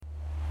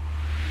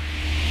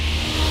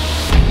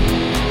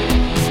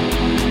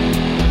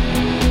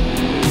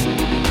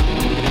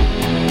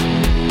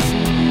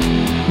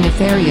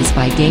Nefarious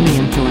by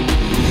Damien Thorne.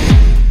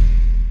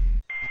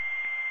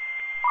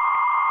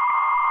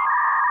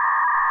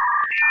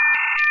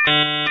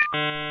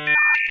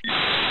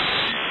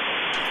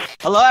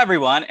 Hello,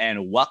 everyone,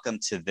 and welcome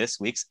to this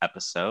week's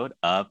episode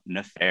of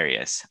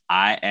Nefarious.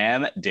 I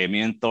am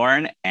Damien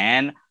Thorne,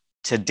 and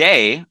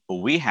today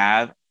we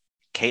have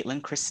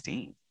Caitlin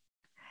Christine.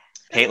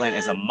 Caitlin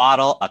is a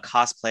model, a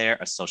cosplayer,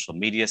 a social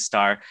media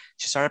star.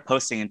 She started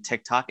posting in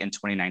TikTok in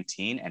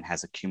 2019 and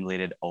has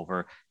accumulated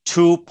over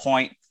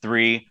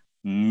 2.3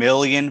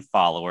 million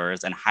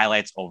followers and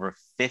highlights over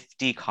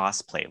 50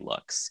 cosplay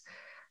looks.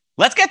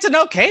 Let's get to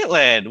know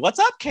Caitlin. What's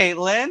up,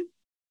 Caitlin?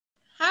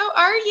 How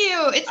are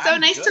you? It's so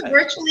nice to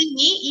virtually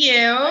meet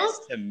you. Nice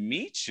to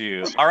meet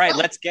you. All right,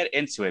 let's get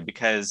into it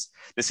because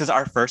this is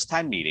our first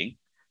time meeting.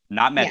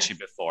 Not met you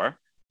before.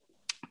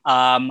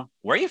 Where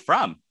are you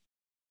from?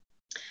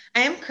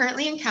 I am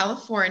currently in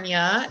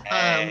California.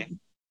 Hey.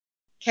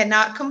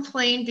 Cannot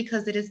complain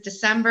because it is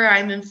December.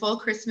 I'm in full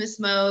Christmas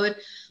mode.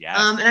 Yes.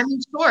 And I'm in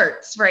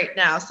shorts right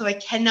now, so I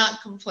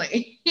cannot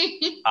complain.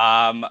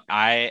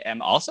 I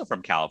am also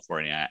from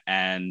California,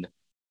 and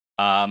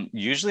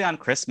usually on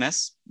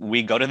Christmas,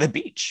 we go to the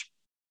beach.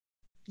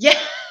 Yeah,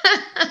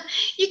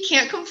 you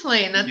can't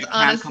complain. That's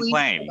honestly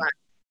complain.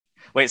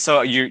 Wait,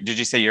 so did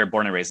you say you're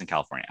born and raised in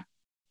California?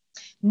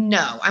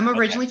 No, I'm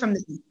originally from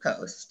the East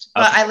Coast,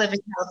 but I live in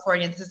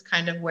California. This is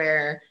kind of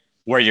where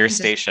you're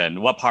stationed.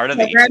 What part of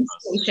the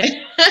East Coast?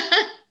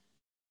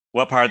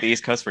 What part of the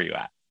East Coast were you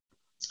at?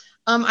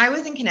 I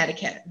was in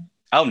Connecticut.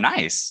 Oh,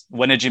 nice.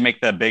 When did you make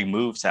the big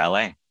move to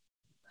LA?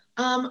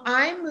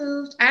 I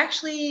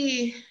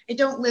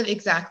don't live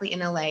exactly in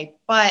LA,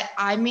 but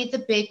I made the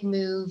big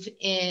move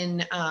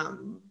in, how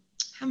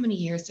many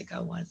years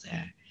ago was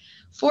it?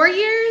 4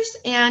 years.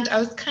 And I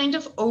was kind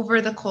of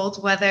over the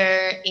cold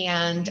weather,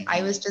 and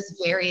I was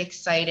just very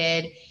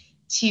excited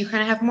to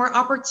kind of have more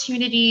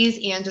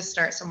opportunities and to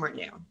start somewhere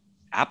new.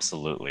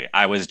 Absolutely.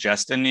 I was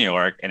just in New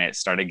York and it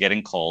started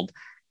getting cold,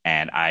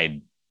 and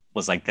I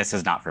was like, this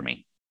is not for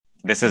me.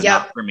 This is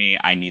not for me.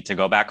 I need to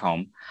go back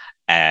home.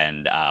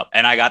 And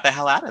I got the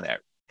hell out of there.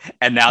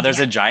 And now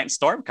there's a giant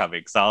storm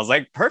coming. So I was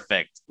like,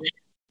 perfect.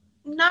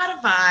 Not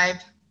a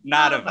vibe.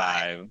 Not a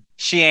vibe.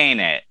 She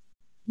ain't it.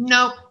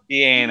 Nope.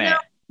 She ain't it.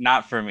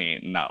 Not for me.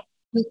 No.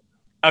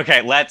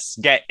 Okay, let's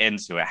get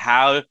into it.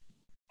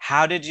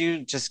 How did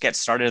you just get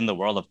started in the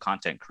world of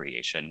content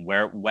creation?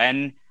 Where,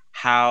 when,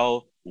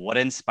 how, what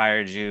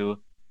inspired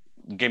you?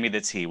 Give me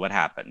the tea. What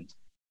happened?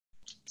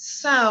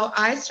 So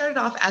I started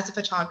off as a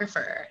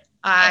photographer.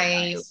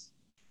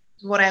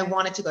 What I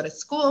wanted to go to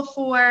school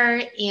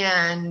for,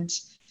 and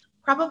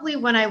probably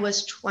when I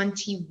was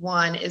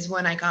 21 is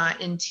when I got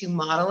into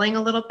modeling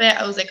a little bit.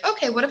 I was like,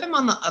 okay, what if I'm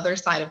on the other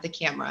side of the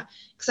camera?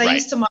 Because I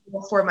used to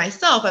model for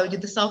myself. I would do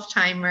the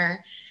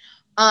self-timer.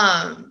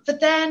 But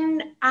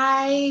then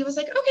I was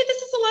like, okay,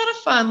 this is a lot of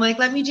fun. Like,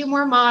 let me do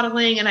more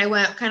modeling. And I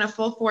went kind of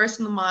full force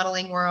in the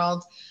modeling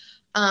world.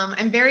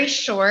 I'm very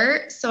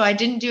short, so I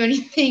didn't do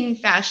anything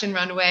fashion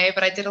runway,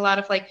 but I did a lot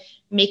of like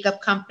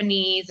makeup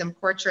companies and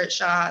portrait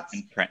shots.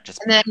 And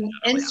then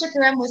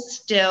Instagram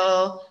was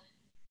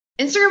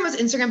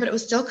Instagram, but it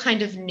was still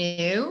kind of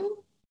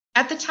new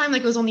at the time.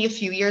 Like, it was only a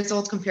few years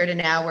old compared to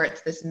now where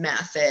it's this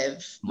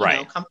massive, you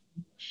know,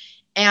 company.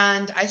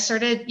 And I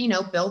started,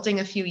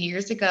 building a few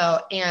years ago.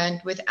 And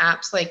with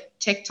apps like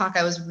TikTok,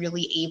 I was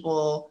really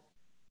able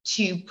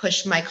to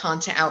push my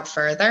content out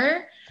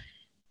further.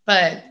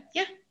 But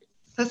yeah,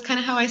 that's kind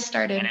of how I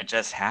started. And it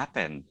just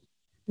happened.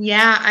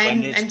 Yeah,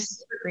 I'm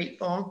super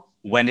grateful.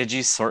 When did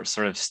you sort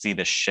of see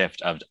the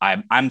shift of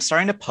I'm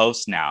starting to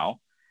post now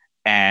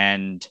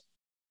and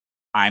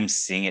I'm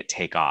seeing it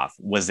take off?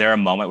 Was there a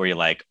moment where you're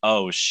like,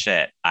 oh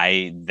shit,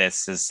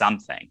 this is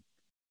something?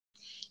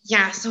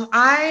 Yeah, so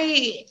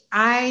I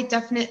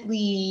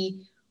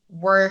definitely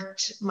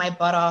worked my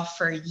butt off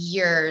for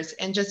years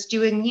and just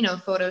doing,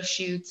 photo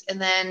shoots. And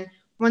then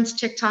once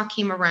TikTok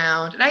came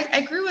around, and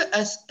I grew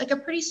a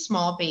pretty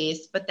small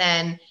base, but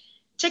then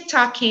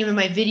TikTok came and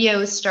my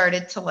videos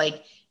started to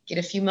get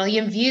a few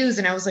million views.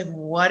 And I was like,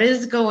 what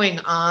is going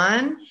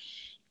on?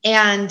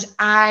 And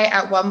I,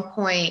 at one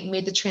point,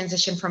 made the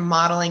transition from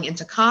modeling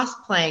into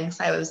cosplaying.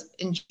 So I was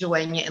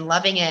enjoying it and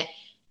loving it.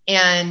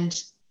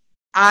 And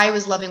I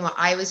was loving what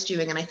I was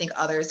doing. And I think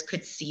others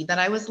could see that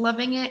I was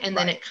loving it. And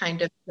then it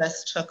kind of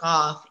just took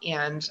off.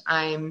 And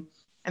I'm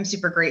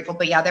super grateful.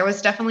 But yeah, there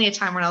was definitely a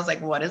time when I was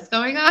like, what is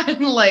going on?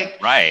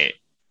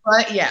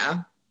 But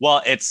yeah.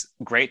 Well, it's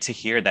great to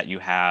hear that you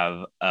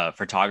have a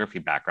photography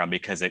background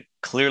because it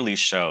clearly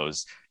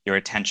shows your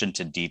attention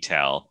to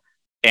detail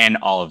in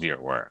all of your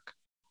work.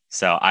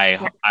 So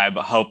I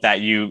hope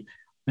that you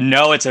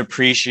know it's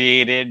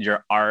appreciated,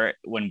 your art.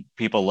 When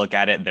people look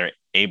at it, they're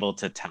able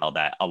to tell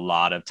that a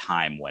lot of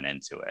time went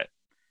into it.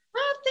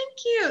 Oh, thank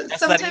you.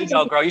 Just letting you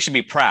know, girl, you should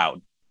be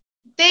proud.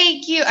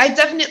 Thank you. I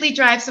definitely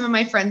drive some of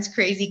my friends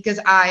crazy because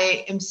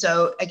I am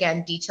so,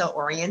 again, detail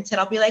oriented.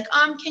 I'll be like,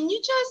 can you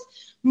just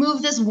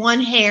move this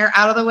one hair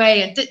out of the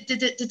way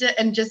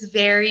and just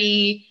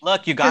very.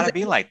 Look, you gotta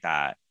be like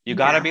that. You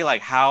gotta be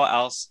like, how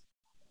else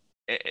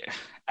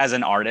as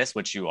an artist,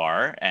 which you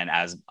are, and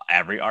as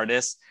every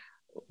artist,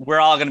 we're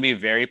all going to be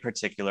very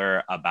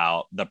particular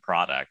about the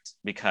product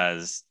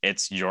because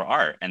it's your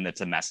art and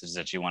it's a message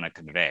that you want to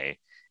convey.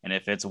 And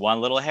if it's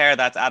one little hair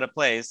that's out of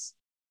place,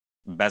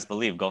 best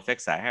believe go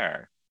fix that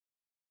hair.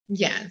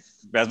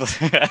 Yes.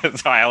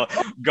 So I'm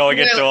going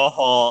into a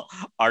whole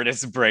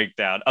artist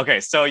breakdown. Okay,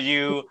 so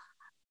you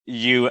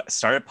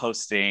started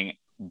posting,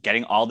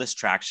 getting all this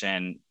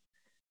traction.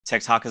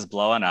 TikTok is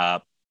blowing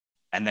up,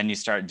 and then you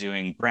start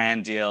doing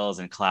brand deals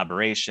and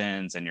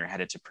collaborations, and you're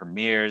headed to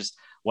premieres.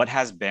 What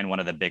has been one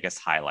of the biggest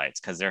highlights?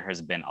 Because there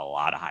has been a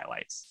lot of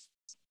highlights.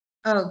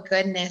 Oh,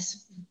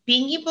 goodness.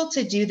 Being able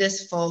to do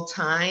this full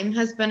time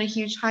has been a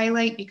huge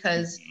highlight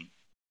because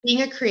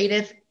being a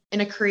creative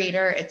and a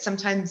creator, it's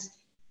sometimes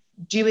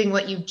doing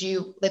what you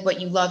do, like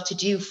what you love to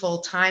do full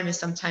time is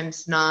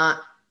sometimes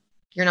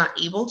you're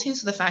not able to.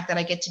 So the fact that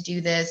I get to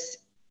do this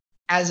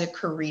as a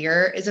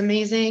career is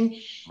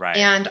amazing. Right.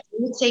 And I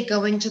would say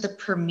going to the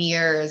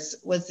premieres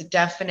was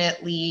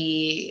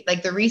definitely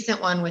like the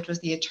recent one, which was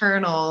the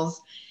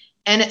Eternals.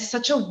 And it's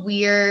such a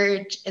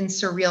weird and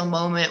surreal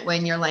moment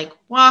when you're like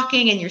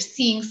walking and you're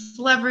seeing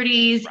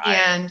celebrities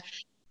and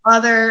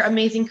other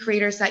amazing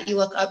creators that you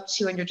look up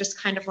to. And you're just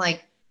kind of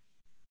like,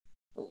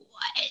 what?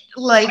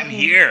 Like, I'm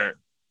here.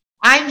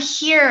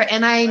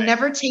 And I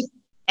never take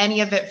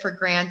any of it for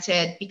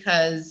granted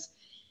because,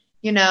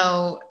 you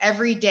know,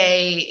 every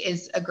day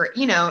is a great,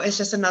 you know, it's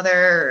just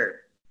another,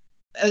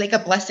 like a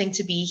blessing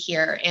to be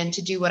here and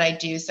to do what I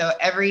do. So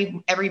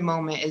every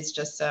moment is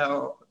just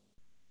so,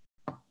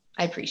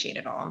 I appreciate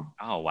it all.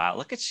 Oh, wow.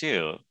 Look at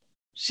you.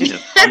 She's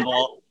just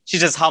humble. She's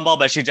just humble,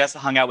 but she just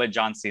hung out with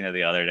John Cena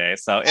the other day.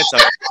 So it's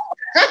okay.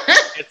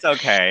 It's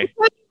okay. You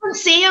can't even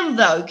see him,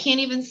 though. You can't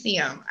even see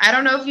him. I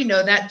don't know if you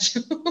know that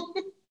joke.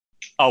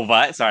 Oh,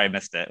 what? Sorry, I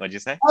missed it. What'd you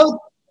say? Oh,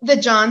 the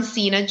John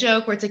Cena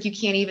joke where it's like you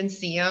can't even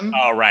see him.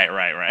 Oh, right.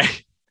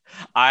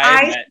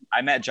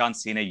 I met John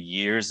Cena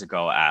years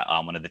ago at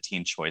one of the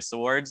Teen Choice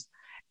Awards,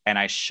 and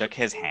I shook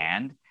his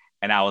hand,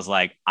 and I was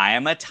like, I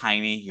am a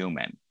tiny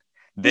human.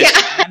 This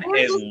man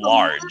is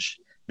large.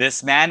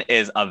 This man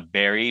is a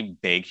very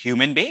big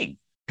human being.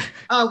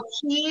 Oh,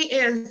 he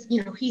is,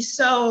 you know, he's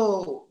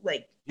so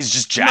like, he's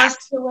just jacked.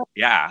 Muscular.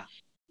 Yeah.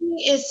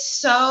 He is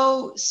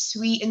so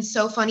sweet and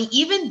so funny.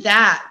 Even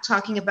that,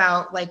 talking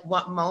about like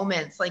what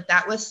moments, like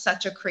that was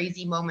such a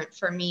crazy moment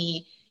for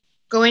me.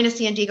 Going to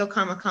San Diego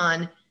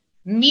Comic-Con,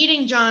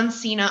 meeting John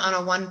Cena on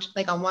a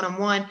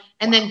one-on-one,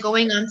 and then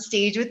going on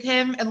stage with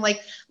him, and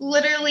like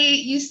literally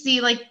you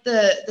see like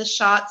the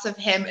shots of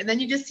him, and then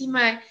you just see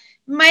my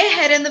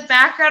head in the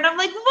background. I'm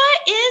like,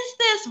 what is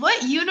this?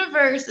 What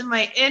universe am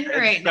I in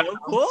right now? So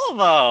cool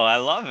though. I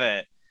love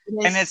it.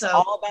 And it's so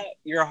all about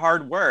your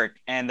hard work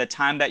and the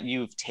time that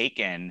you've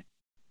taken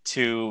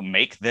to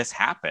make this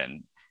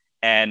happen,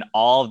 and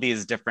all of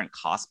these different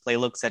cosplay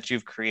looks that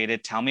you've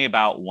created. Tell me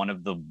about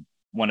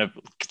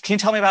can you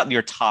tell me about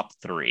your top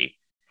 3?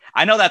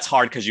 I know that's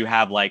hard because you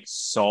have like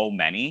so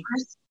many.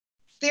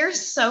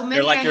 There's so many.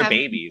 They're like your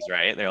babies,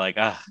 right? They're like,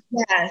 ugh.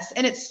 Yes.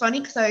 And it's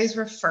funny because I always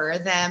refer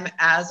them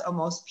as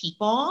almost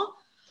people.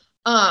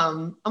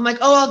 I'm like,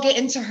 oh, I'll get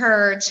into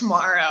her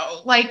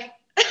tomorrow. Like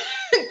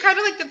kind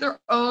of like their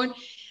own,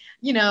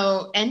 you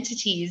know,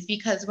 entities,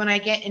 because when I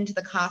get into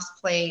the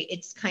cosplay,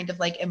 it's kind of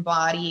like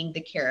embodying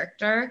the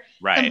character.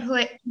 Right.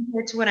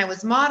 Compared to when I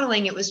was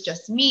modeling, it was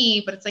just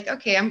me, but it's like,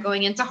 okay, I'm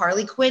going into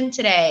Harley Quinn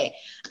today.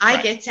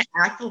 I get to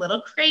act a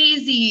little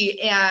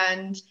crazy,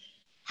 and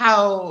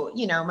how,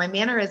 you know, my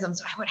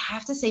mannerisms. I would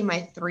have to say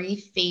my 3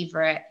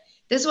 favorite.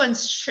 This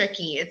one's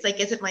tricky. It's like,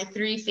 is it my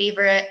 3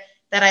 favorite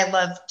that I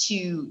love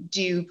to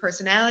do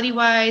personality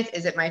wise?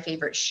 Is it my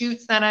favorite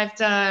shoots that I've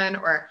done,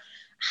 or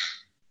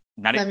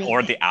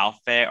the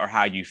outfit, or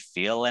how you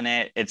feel in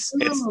it?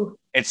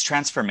 It's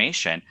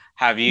transformation.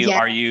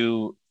 Are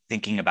you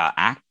thinking about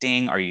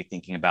acting? Are you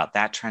thinking about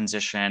that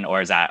transition,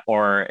 or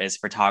is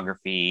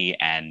photography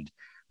and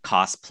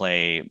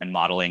cosplay and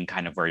modeling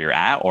kind of where you're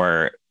at?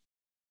 Or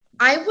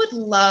I would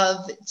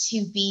love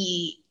to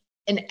be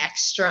an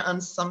extra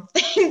on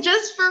something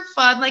just for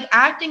fun. Like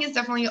acting is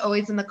definitely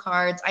always in the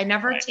cards. I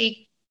never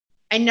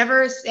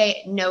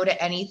say no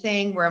to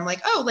anything where I'm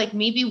like, oh, like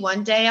maybe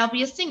one day I'll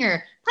be a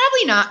singer.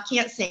 Probably not,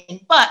 can't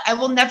sing, but I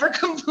will never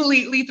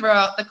completely throw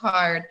out the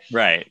card.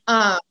 Right.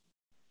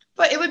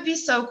 But it would be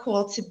so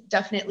cool to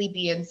definitely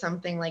be in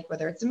something like,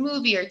 whether it's a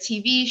movie or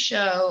TV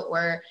show,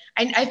 or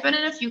I've been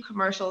in a few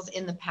commercials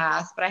in the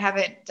past, but I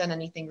haven't done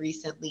anything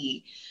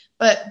recently.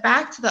 But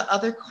back to the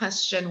other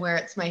question where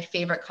it's my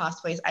favorite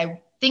cosplays,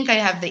 I think I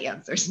have the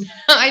answers now.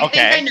 I think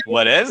I know.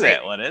 What is it?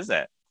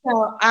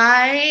 So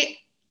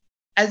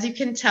as you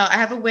can tell, I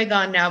have a wig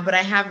on now, but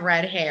I have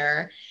red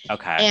hair.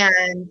 Okay.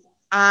 And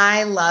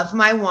I love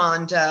my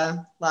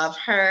Wanda. Love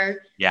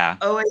her. Yeah.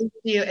 Always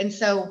do. And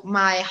so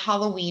my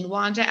Halloween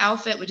Wanda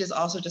outfit, which is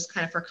also just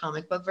kind of for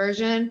comic book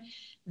version,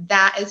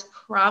 that is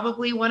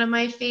probably one of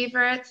my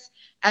favorites,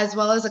 as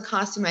well as a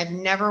costume I've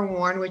never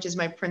worn, which is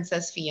my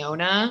Princess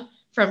Fiona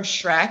from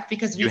Shrek,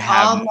 because we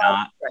all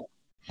love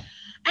Shrek.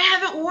 I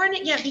haven't worn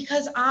it yet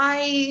because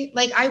I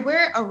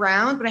wear it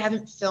around, but I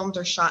haven't filmed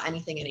or shot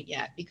anything in it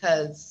yet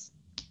because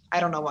I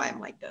don't know why I'm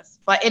like this.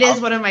 But it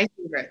is one of my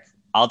favorites.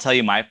 I'll tell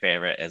you my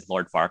favorite is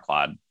Lord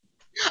Farquaad.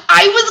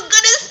 I was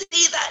gonna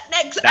say that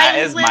next. That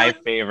is my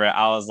favorite.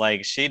 I was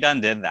like, she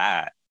done did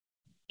that.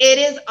 It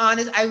is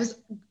honest. I was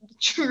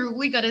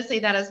truly gonna say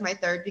that as my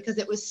third because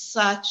it was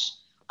such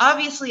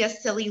obviously a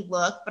silly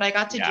look, but I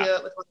got to do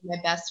it with one of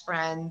my best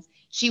friends.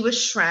 She was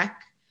Shrek,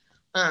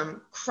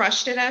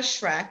 crushed it as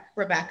Shrek,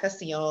 Rebecca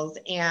Seals,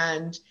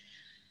 and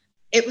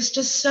it was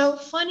just so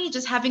funny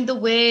just having the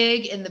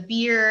wig and the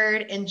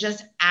beard and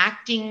just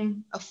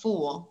acting a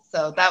fool.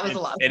 So that was a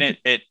lot. And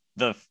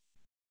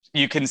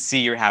you can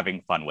see you're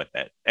having fun with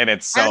it. And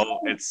it's so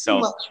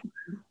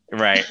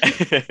right.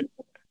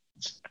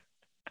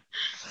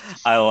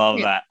 I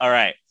love that. All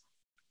right.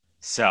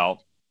 So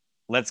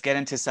let's get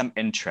into some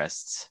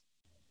interests.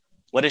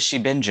 What is she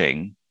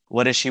binging?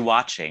 What is she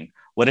watching?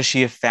 What is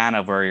she a fan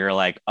of where you're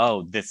like,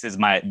 oh, this is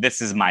my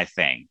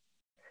thing?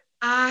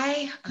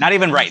 Not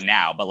even right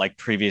now, but like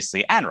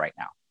previously and right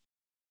now.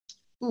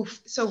 Oof.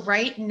 So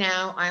right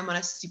now I'm on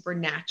a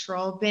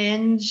Supernatural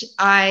binge.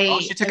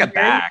 She took it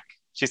back.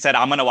 She said,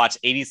 I'm going to watch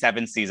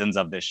 87 seasons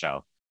of this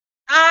show.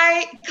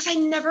 Because I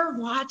never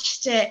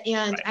watched it.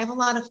 And I have a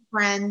lot of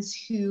friends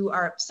who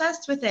are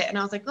obsessed with it. And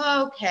I was like,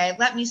 oh, okay,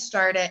 let me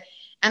start it.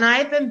 And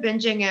I've been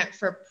binging it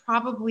for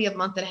probably a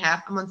month and a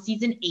half. I'm on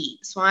season 8.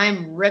 So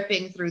I'm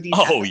ripping through these.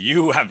 Oh,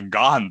 you have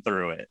gone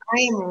through it.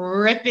 I am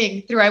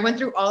ripping through. I went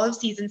through all of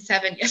season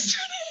 7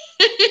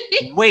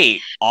 yesterday.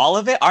 Wait, all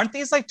of it? Aren't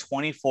these like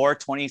 24,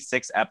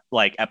 26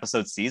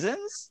 episode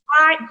seasons?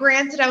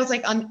 Granted, I was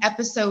like on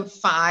episode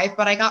 5,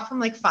 but I got from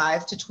like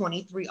 5 to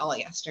 23 all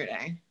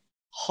yesterday.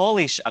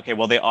 Holy shit. Okay,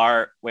 well,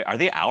 are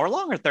they hour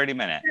long or 30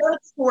 minutes? They're like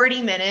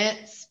 40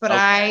 minutes, but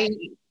okay.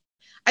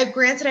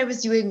 Granted, I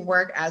was doing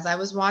work as I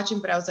was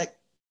watching, but I was like,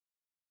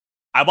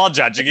 I'm all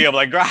judging you. I'm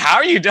like, girl, how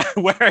are you doing?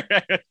 I'm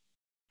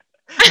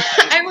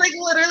like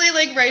literally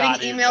like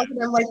writing emails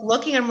and I'm like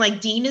looking, I'm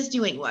like, Dean is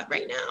doing what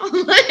right now?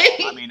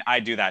 I mean, I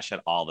do that shit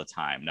all the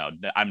time. No,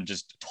 I'm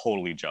just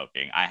totally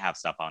joking. I have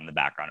stuff on in the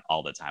background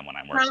all the time when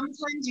I'm working.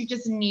 Sometimes you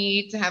just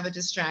need to have a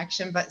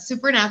distraction, but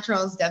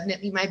Supernatural is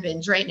definitely my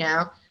binge right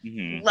now.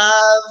 Mm-hmm.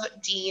 Love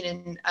Dean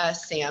and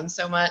Sam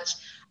so much.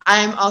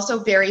 I'm also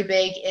very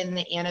big in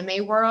the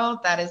anime world.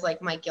 That is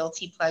like my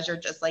guilty pleasure,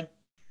 just like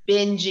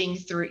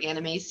binging through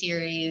anime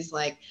series.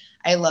 Like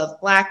I love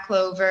Black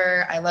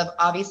Clover. I love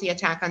obviously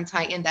Attack on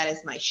Titan. That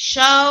is my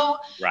show.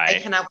 Right. I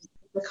cannot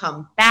wait to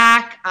come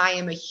back. I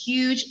am a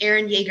huge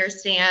Eren Yeager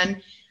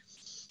stan.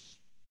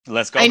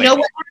 Let's go. I know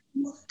what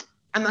happens.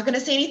 I'm not going to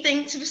say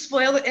anything to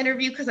spoil the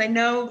interview because I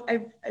know I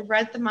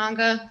read the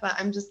manga, but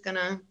I'm just going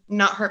to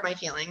not hurt my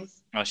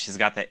feelings. Oh, she's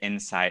got the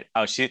insight.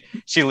 Oh, she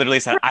literally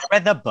said, I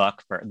read the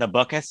book. The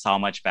book is so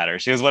much better.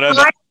 She was one of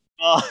the...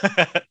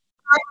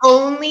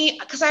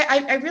 because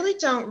I really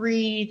don't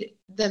read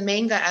the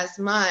manga as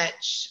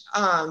much.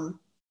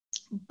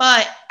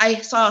 But I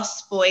saw a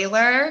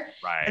spoiler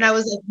and I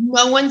was like,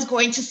 no one's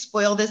going to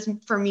spoil this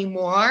for me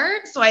more.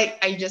 So I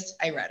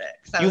read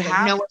it. You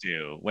have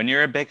to. When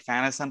you're a big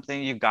fan of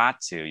something, you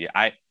got to.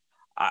 I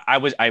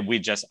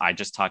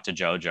just talked to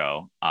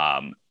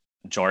JoJo,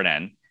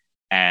 Jordan,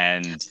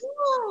 and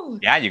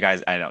yeah, you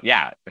guys, I know.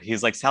 Yeah.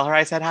 He's like, tell her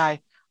I said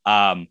hi.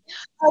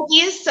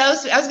 He is so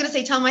sweet. I was gonna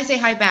say, tell him I say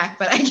hi back,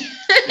 but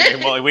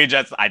well,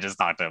 I just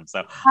talked to him,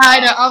 so I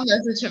know I'll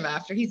message him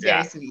after. He's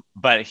very sweet.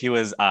 But he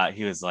was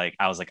like,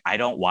 I was like, I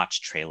don't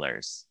watch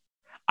trailers.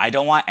 I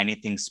don't want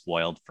anything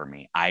spoiled for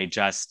me.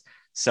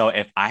 So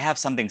if I have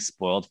something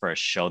spoiled for a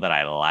show that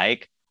I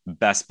like,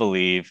 best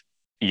believe,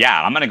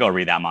 yeah, I'm gonna go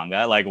read that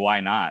manga. Like, why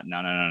not?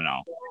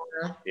 No.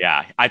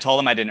 Yeah, I told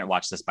him I didn't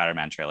watch the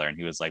Spider-Man trailer, and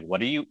he was like,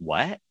 what? You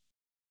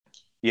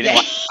didn't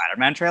watch the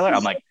Spider-Man trailer?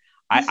 I'm like,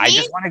 I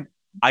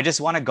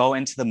just want to go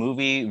into the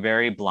movie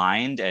very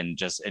blind and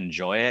just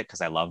enjoy it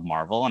because I love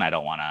Marvel and I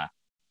don't want to.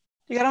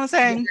 You get what I'm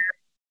saying?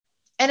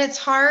 And it's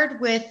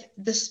hard with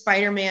the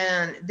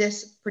Spider-Man,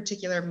 this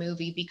particular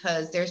movie,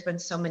 because there's been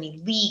so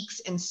many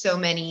leaks and so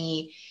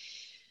many,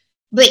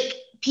 like,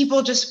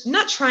 people just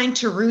not trying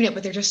to ruin it,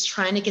 but they're just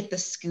trying to get the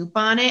scoop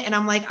on it. And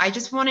I'm like, I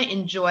just want to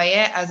enjoy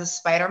it as a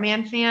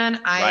Spider-Man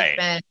fan. I've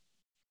been,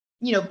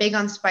 big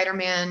on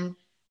Spider-Man.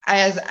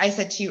 As I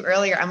said to you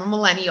earlier, I'm a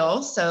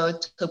millennial, so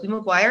Tobey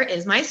Maguire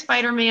is my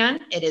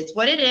Spider-Man. It is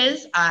what it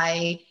is.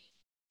 I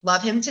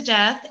love him to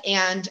death,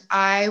 and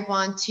I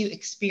want to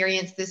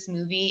experience this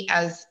movie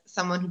as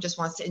someone who just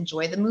wants to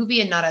enjoy the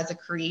movie and not as a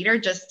creator,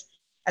 just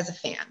as a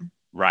fan.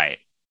 Right.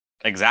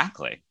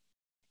 Exactly.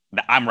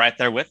 I'm right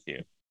there with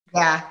you.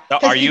 Yeah. So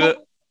are you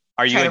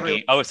a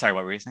game? Oh, sorry.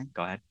 What were you saying?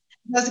 Go ahead.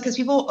 That's because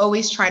people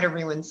always try to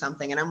ruin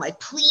something, and I'm like,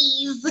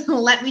 please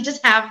let me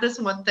just have this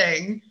one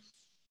thing.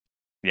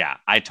 Yeah,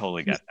 I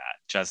totally get that.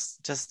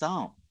 Just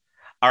don't.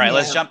 All right,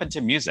 let's jump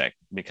into music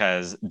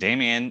because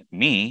Damien,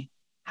 I'm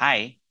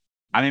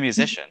a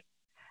musician.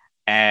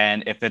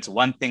 And if it's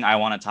one thing I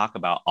want to talk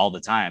about all the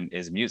time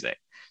is music.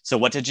 So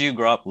what did you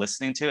grow up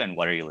listening to and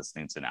what are you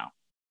listening to now?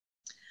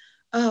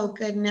 Oh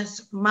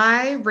goodness,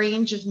 my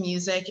range of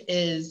music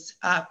is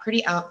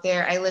pretty out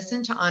there. I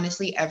listen to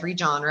honestly every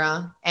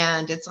genre,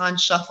 and it's on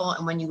shuffle.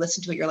 And when you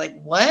listen to it, you're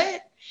like,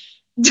 "What?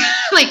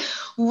 Like,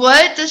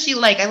 what does she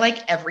like?" I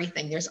like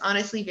everything. There's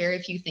honestly very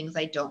few things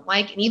I don't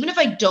like, and even if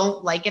I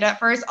don't like it at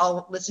first,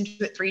 I'll listen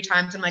to it 3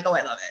 times and I'm like, "Oh,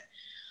 I love it."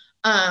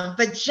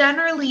 But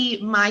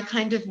generally, my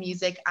kind of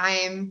music,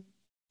 I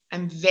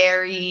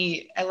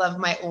love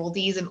my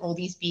oldies, and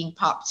oldies being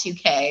pop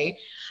 2K.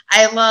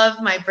 I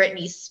love my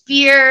Britney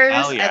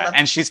Hell Spears. I yeah. love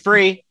And she's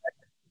free.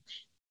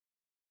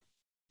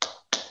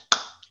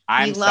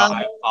 we love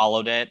I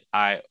followed it.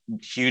 I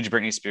huge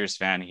Britney Spears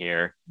fan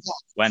here.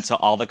 yes. Went to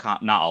all the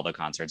not all the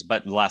concerts,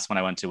 but the last one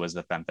I went to was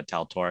the Femme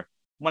Fatale tour.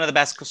 One of the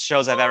best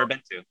shows I've ever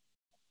been to.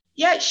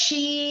 Yeah,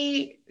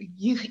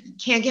 you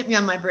can't get me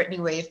on my Britney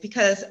wave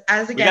because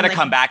as We got again, to like,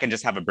 come back and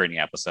just have a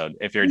Britney episode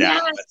if you're down.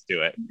 yes, Let's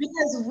do it.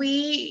 because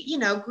we,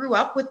 grew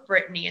up with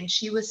Britney and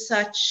she was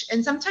such,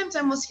 and sometimes I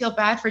almost feel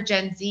bad for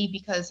Gen Z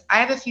because I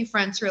have a few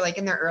friends who are like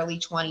in their early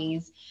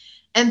 20s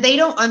and they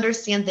don't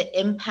understand the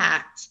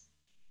impact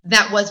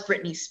that was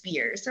Britney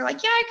Spears. They're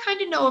like, yeah, I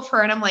kind of know of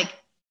her. And I'm like,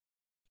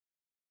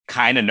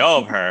 Kind of know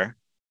of her.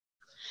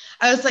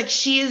 I was like,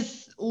 she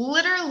is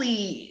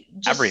literally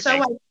just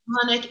Everything. so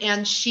iconic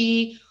and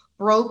she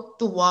broke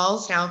the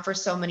walls down for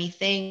so many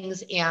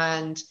things.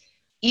 And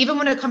even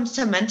when it comes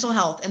to mental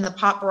health and the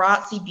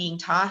paparazzi being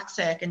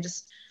toxic and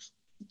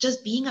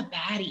just being a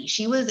baddie,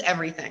 she was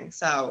everything.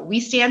 So we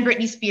stand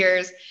Britney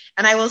Spears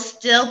and I will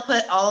still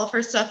put all of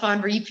her stuff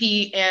on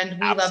repeat and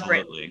we love Britney.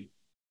 Absolutely.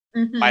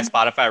 My Mm-hmm.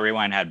 Spotify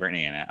rewind had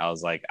Britney in it. I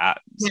was like,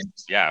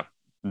 yeah.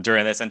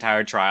 During this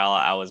entire trial,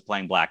 I was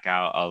playing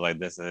Blackout. I was like,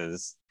 this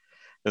is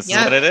what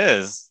Yep. it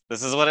is.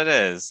 This is what it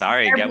is.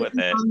 Sorry, Every get with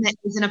it. song that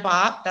isn't a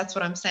bop, that's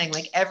what I'm saying.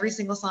 Like every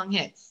single song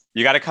hits.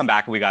 You got to come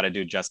back. We got to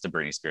do just a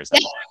Britney Spears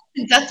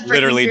episode. That's Britney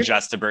Literally Spears.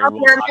 just a Britney. I'll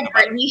We'll wear talk my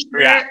about. Britney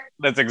Yeah, shirt.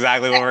 that's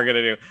exactly what we're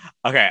gonna do.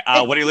 Okay,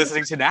 what are you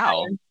listening to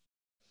now?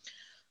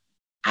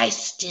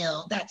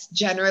 That's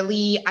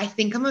generally, I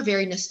think I'm a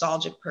very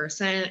nostalgic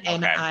person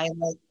and Okay, I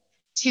like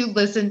to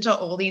listen to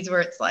oldies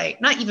where it's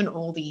like, not even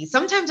oldies.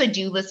 Sometimes I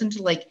do listen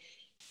to like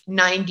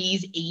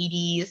 90s,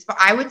 80s, but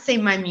I would say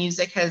my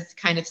music has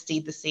kind of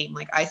stayed the same.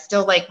 Like I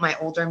still like my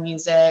older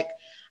music.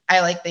 I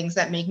like things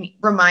that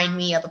remind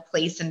me of a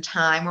place and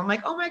time where I'm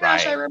like, oh my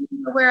gosh, I right.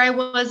 remember where I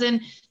was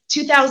in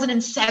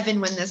 2007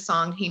 when this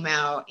song came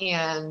out.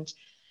 And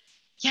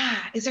yeah,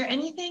 is there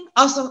anything?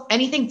 Also,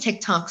 anything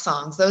TikTok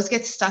songs, those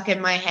get stuck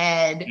in my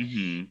head and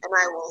Hmm.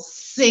 I will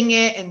sing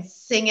it and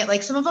sing it.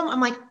 Like some of them,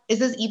 I'm like, is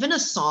this even a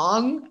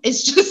song?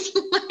 It's just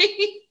like,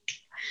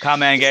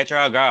 Come and get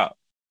your girl.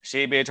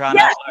 She be trying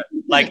to yeah.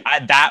 flirt. Like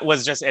that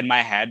was just in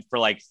my head for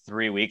like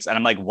 3 weeks, and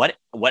I'm like, what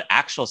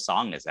actual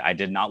song is it? I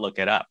did not look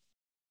it up.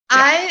 Yeah,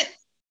 I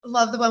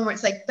love the one where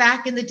it's like,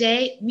 back in the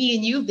day, me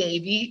and you,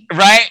 baby.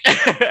 right.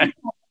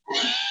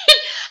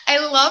 I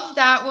love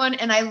that one.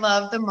 And I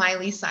love the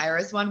Miley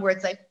Cyrus one where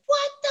it's like,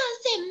 what does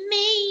it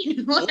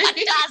mean? What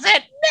does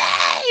it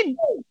mean?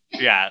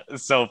 Yeah,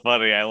 it's so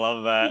funny. I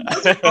love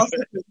Those are that. also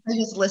things I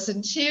just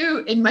listen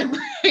to in my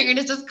brain.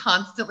 It's just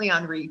constantly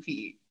on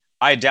repeat.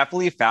 I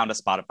definitely found a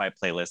Spotify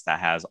playlist that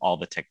has all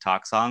the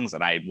TikTok songs,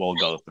 and I will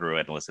go through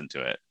it and listen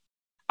to it.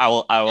 I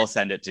will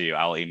send it to you.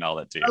 I will email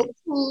it to Oh, you.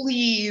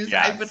 please.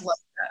 I would Yes. love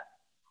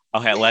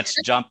Okay, let's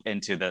jump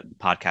into the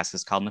podcast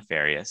is called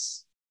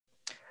Nefarious.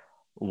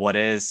 What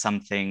is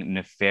something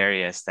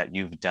nefarious that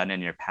you've done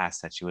in your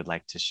past that you would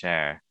like to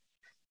share?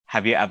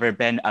 Have you ever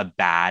been a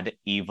bad,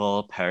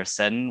 evil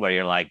person where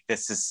you're like,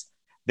 this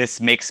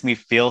makes me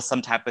feel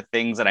some type of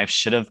things and I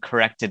should have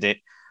corrected it,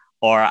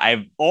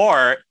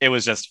 or it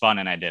was just fun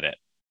and I did it.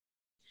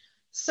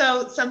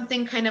 so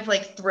something kind of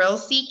like thrill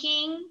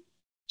seeking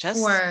Just,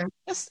 or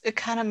just it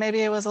kind of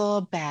maybe it was a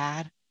little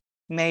bad.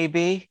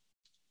 Maybe.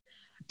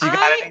 Do you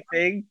got I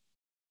anything?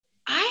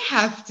 I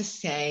have to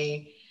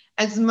say,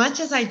 as much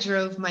as I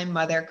drove my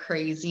mother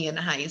crazy in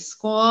high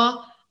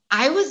school,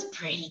 I was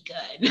pretty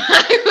good.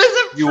 I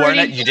was a You weren't.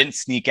 pretty You didn't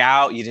sneak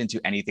out. You didn't do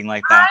anything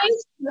like that. I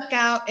snuck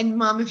out, and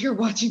mom, if you're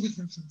watching this,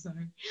 I'm so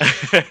sorry.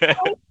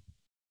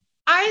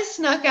 I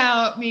snuck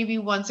out maybe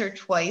once or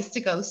twice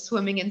to go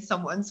swimming in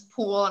someone's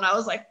pool, and I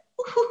was like,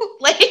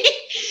 like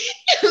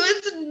it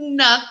was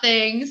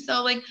nothing.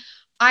 So like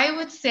I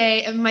would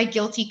say in my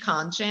guilty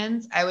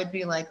conscience, I would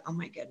be like, oh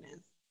my goodness.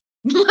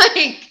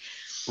 Like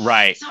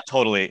Right. so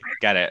Totally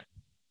get it.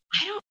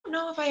 I don't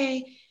know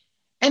if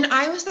and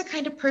I was the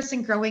kind of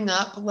person growing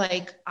up,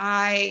 like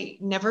I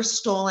never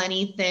stole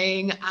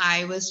anything.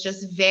 I was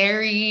just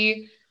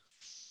very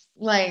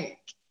like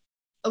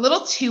a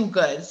little too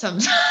good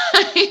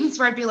sometimes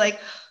where I'd be like,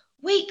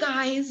 wait,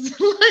 guys,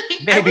 like I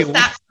Maybe was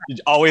that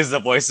always the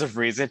voice of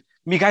reason.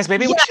 Me guys,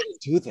 maybe we yeah,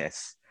 shouldn't do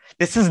this.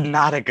 This is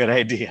not a good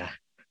idea.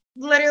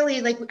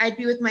 literally like I'd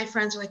be with my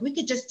friends, we're like, we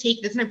could just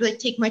take this, and I'd be like,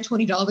 take my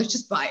 $20,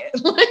 just buy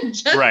it. Like,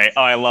 Right. just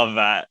Oh, I love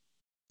that.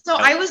 so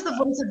I I love was the that.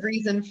 voice of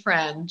reason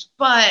friend,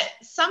 but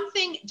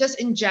something just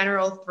in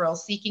general thrill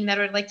seeking that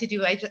I would like to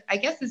do, I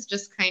guess is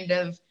just kind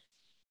of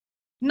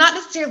not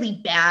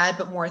necessarily bad,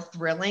 but more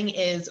thrilling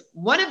is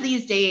one of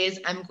these days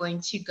I'm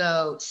going to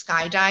go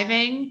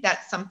skydiving.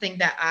 That's something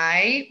that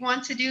I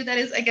want to do that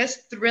is, I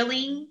guess,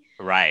 thrilling.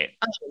 Right.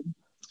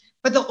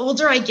 But the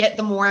older I get,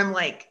 the more I'm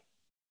like,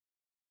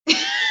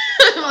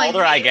 The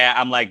older I get,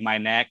 I'm like my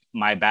neck,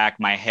 my back,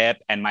 my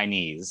hip, and my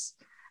knees.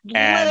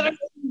 And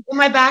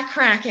my back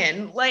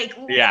cracking. Like,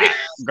 yeah,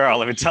 girl,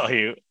 let me tell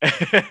you.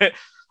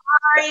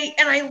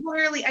 I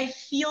literally I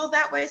feel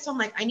that way. So I'm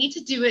like, I need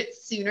to do it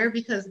sooner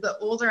because the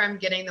older I'm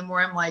getting, the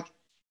more I'm like,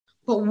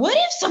 but what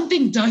if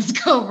something does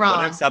go wrong?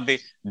 What if something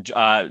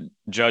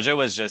Jojo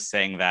was just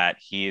saying that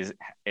he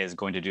is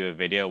going to do a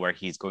video where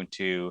he's going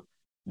to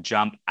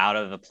jump out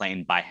of the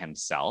plane by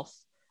himself.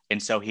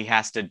 And so he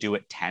has to do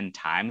it 10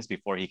 times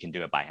before he can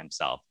do it by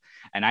himself.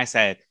 And I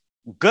said,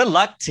 good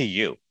luck to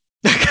you.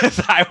 Because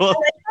I will.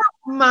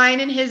 Mine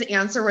and his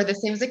answer were the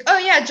same. He's like, oh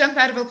yeah, jump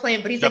out of a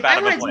plane. But he's like,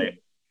 I want to do.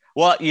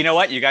 Well, you know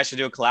what? You guys should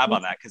do a collab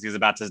on that because he's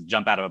about to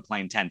jump out of a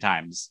plane 10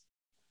 times.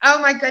 Oh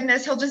my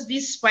goodness, he'll just be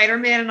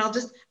Spider-Man and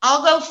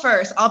I'll go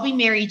first. I'll be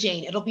Mary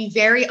Jane. It'll be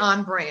very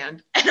on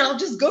brand. And I'll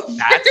just go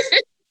first.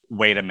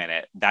 Wait a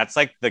minute. That's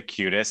like the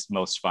cutest,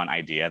 most fun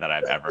idea that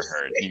I've ever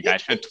heard. You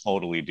guys should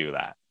totally do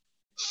that.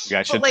 You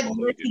guys should. But like,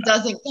 totally what if he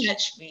doesn't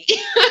catch me?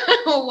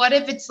 What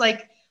if it's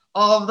like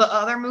all of the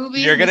other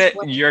movies? You're gonna.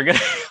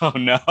 Oh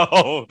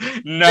no,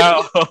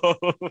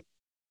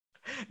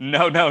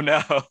 no,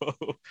 no.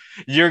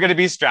 You're gonna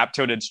be strapped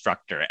to an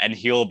instructor, and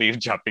he'll be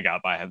jumping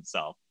out by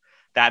himself.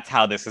 That's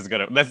how this is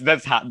gonna.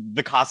 That's how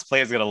the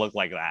cosplay is gonna look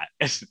like that.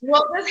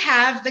 We'll just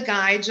have the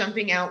guy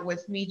jumping out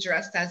with me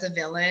dressed as a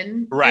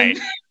villain. Right.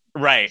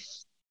 Right.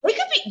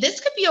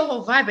 This could be a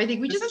whole vibe. I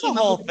think this is a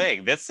whole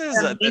thing. This is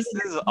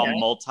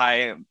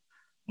a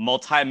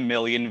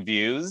multi-million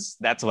views.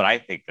 That's what I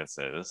think this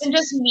is. And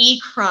just me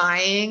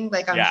crying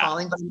like I'm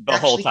falling, but the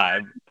whole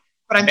time.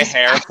 But I'm the just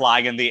hair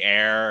flying in the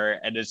air,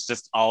 and it's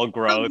just all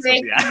gross.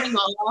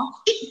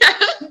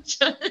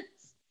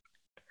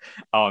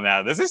 Oh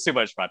man, this is too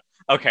much fun.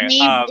 Okay.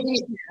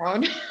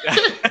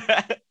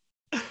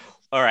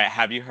 All right.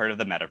 Have you heard of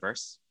the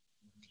metaverse?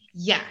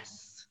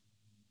 Yes.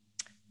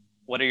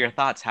 What are your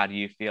thoughts? How do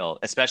you feel,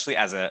 especially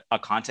as a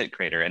content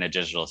creator in a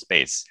digital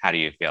space? How do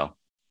you feel?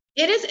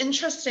 It is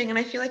interesting. And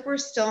I feel like we're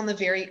still in the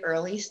very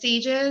early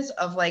stages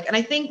of like, and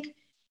I think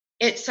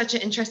it's such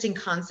an interesting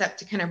concept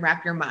to kind of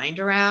wrap your mind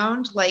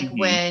around. Like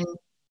when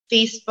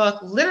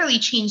Facebook literally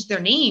changed their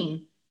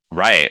name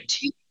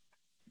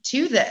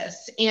to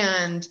this,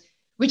 and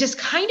which is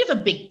kind of a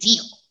big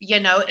deal, you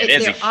know? It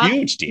is a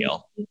huge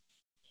deal.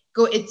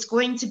 It's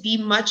going to be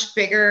much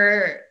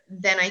bigger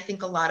than I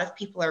think a lot of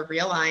people are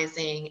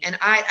realizing. And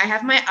I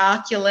have my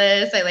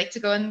Oculus. I like to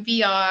go in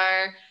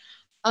VR.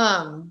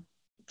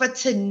 But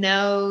to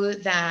know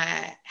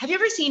that, have you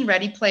ever seen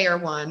Ready Player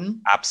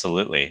One?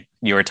 Absolutely.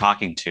 You were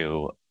talking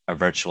to a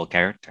virtual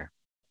character.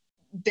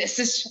 This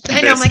is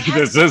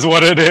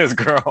what it is,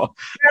 girl.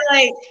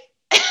 Like,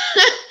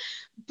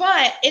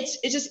 but it's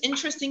just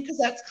interesting because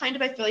that's kind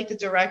of, I feel like, the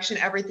direction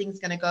everything's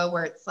going to go,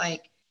 where it's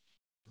like,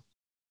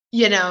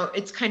 you know,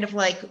 it's kind of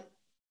like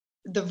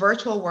the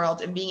virtual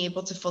world and being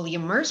able to fully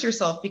immerse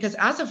yourself, because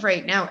as of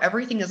right now,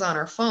 everything is on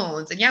our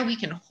phones, and yeah, we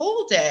can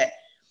hold it,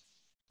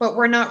 but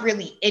we're not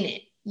really in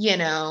it, you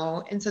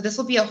know? And so this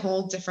will be a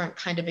whole different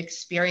kind of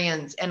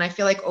experience. And I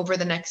feel like over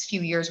the next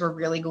few years, we're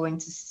really going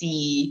to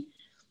see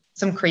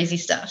some crazy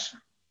stuff.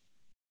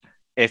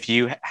 If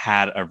you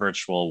had a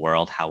virtual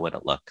world, how would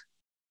it look?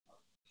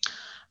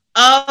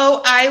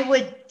 Oh, I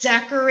would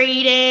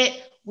decorate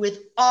it with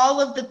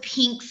all of the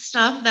pink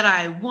stuff that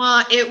I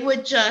want. It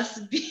would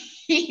just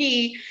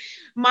be,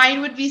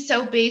 mine would be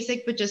so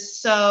basic, but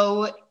just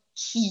so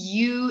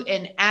cute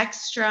and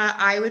extra.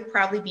 I would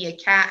probably be a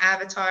cat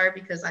avatar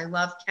because I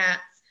love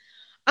cats.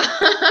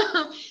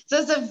 So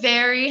it's a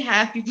very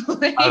happy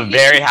place. A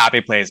very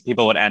happy place.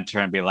 People would enter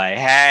and be like,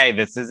 hey,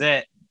 this is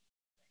it.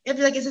 It'd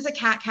be like, is this a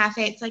cat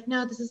cafe? It's like,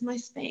 no, this is my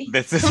space.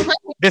 This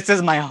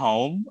is my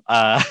home.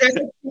 There's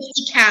like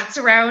 50 cats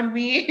around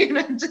me, and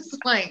I'm just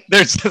like,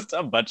 there's just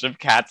a bunch of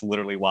cats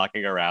literally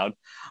walking around.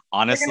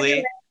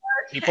 Honestly,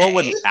 people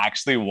would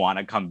actually want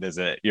to come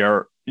visit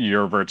your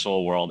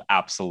virtual world.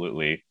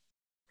 Absolutely.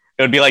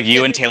 It would be like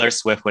you and Taylor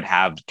Swift would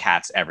have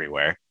cats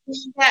everywhere.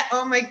 Yeah.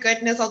 Oh my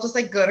goodness. I'll just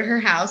like go to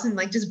her house and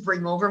like just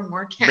bring over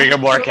more cats. Bring her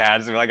more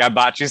cats. Be like, I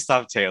bought you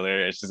stuff,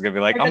 Taylor. It's just gonna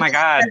be like, oh my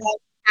God.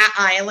 Cat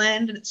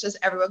Island, and it's just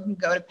everyone can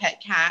go to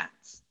pet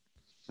cats.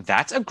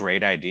 That's a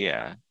great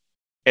idea.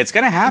 It's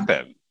gonna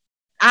happen.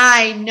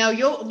 I know.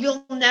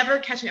 You'll never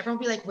catch me. Everyone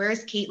will be like,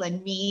 where's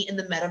Caitlin? Me in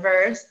the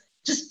metaverse,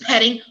 just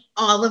petting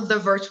all of the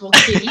virtual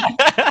kitties.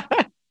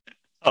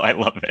 Oh, I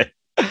love it.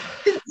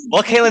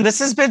 Well, Caitlin, this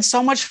has been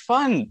so much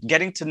fun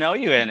getting to know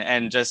you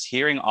and just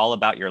hearing all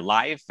about your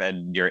life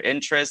and your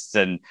interests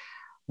and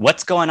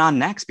what's going on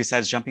next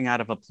besides jumping out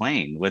of a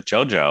plane with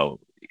JoJo.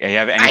 You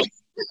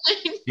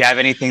have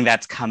anything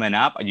that's coming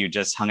up? You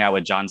just hung out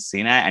with John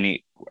Cena.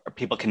 Any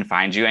people can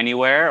find you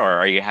anywhere, or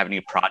are you have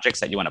any projects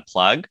that you want to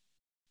plug?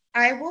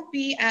 I will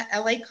be at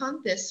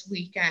LACon this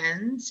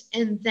weekend.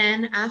 And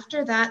then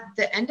after that,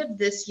 the end of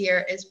this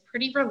year is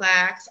pretty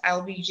relaxed.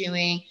 I'll be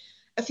doing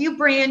a few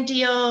brand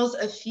deals,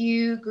 a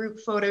few group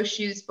photo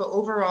shoots, but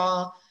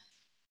overall,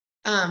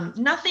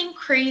 nothing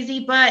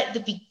crazy. But the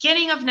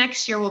beginning of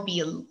next year will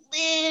be a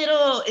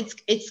little,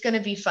 it's going to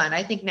be fun.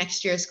 I think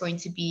next year is going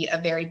to be a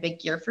very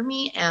big year for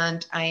me,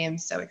 and I am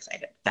so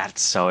excited.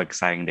 That's so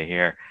exciting to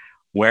hear.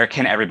 Where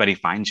can everybody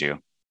find you?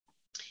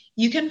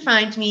 You can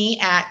find me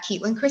at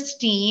Caitlin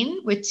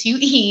Christine with 2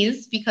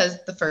 E's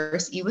because the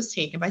first E was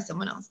taken by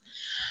someone else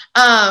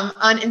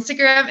on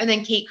Instagram, and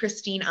then Kate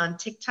Christine on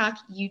TikTok,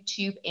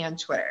 YouTube, and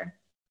Twitter.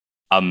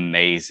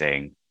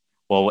 Amazing.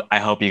 Well, I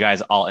hope you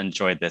guys all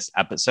enjoyed this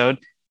episode.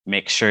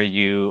 Make sure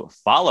you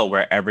follow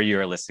wherever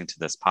you're listening to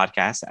this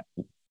podcast.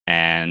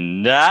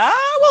 And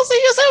we'll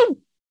see you soon.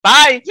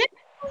 Bye. Yeah.